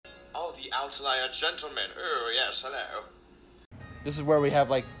the outlier gentleman. Oh, yes, hello. This is where we have,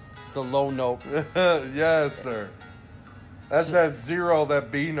 like, the low note. Yes, sir. That's that zero,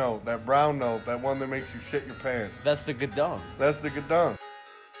 that B note, that brown note, that one that makes you shit your pants. That's the gadung. That's the gadung.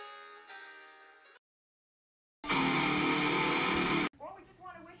 Well, we just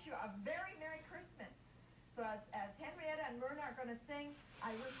want to wish you a very Merry Christmas. So as Henrietta and Merna are going to sing,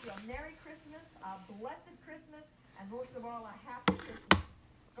 I wish you a Merry Christmas, a blessed Christmas, and most of all, a happy Christmas.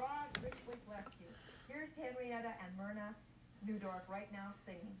 God richly bless you. Here's Henrietta and Merna Newdorf right now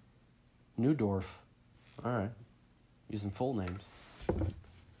singing. Newdorf. All right. Using full names.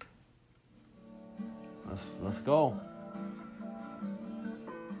 Let's go.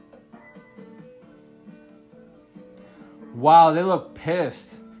 Wow, they look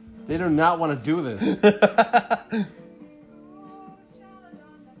pissed. They do not want to do this.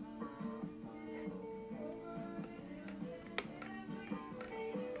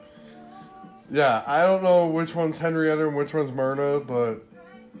 Yeah, I don't know which one's Henrietta and which one's Merna, but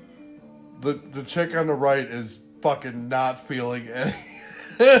the chick on the right is fucking not feeling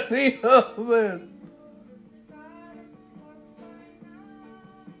any of this.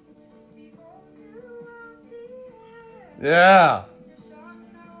 Yeah.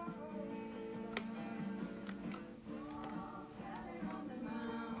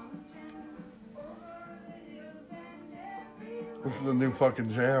 This is the new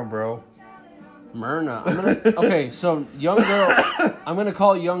fucking jam, bro. Merna. Okay, so young girl. I'm gonna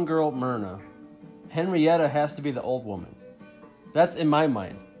call young girl Merna. Henrietta has to be the old woman. That's in my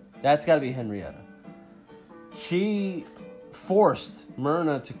mind. That's got to be Henrietta. She forced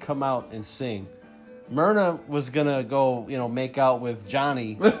Merna to come out and sing. Merna was gonna go, make out with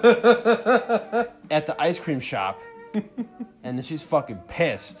Johnny at the ice cream shop, and then she's fucking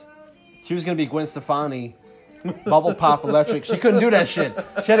pissed. She was gonna be Gwen Stefani. Bubble Pop Electric. She couldn't do that shit.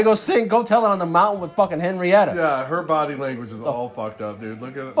 She had to go sing, go tell it on the mountain with fucking Henrietta. Yeah, her body language is all fucked up, dude.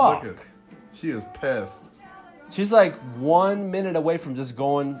 Look at it. Fuck. Look at. She is pissed. She's like 1 minute away from just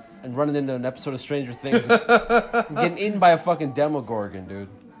going and running into an episode of Stranger Things and getting eaten by a fucking Demogorgon, dude.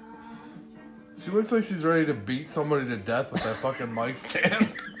 She looks like she's ready to beat somebody to death with that fucking mic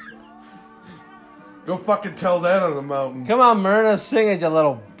stand. Go fucking tell that on the mountain. Come on, Merna, sing it, you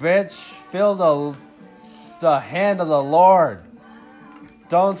little bitch. Feel the hand of the Lord.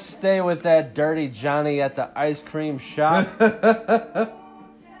 Don't stay with that dirty Johnny at the ice cream shop.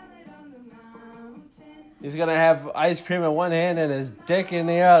 He's gonna have ice cream in one hand and his dick in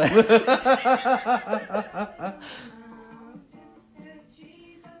the other.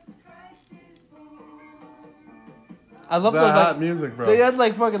 I love the hot music, bro. They had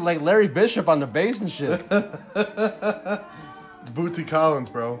fucking Larry Bishop on the bass and shit. Bootsy Collins,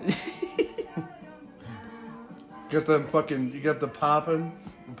 bro. You got the popping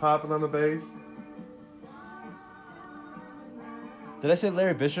on the bass. Did I say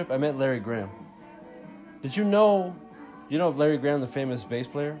Larry Bishop? I meant Larry Graham. Did you know Larry Graham, the famous bass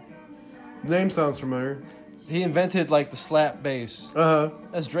player? Name sounds familiar. He invented the slap bass.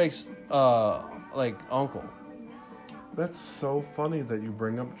 That's Drake's uncle. That's so funny that you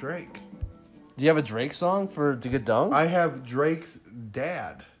bring up Drake. Do you have a Drake song for Gadung? I have Drake's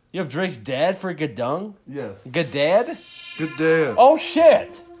dad. You have Drake's dad for Gadung? Yes. Gadad? Good dad. Oh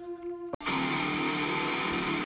shit!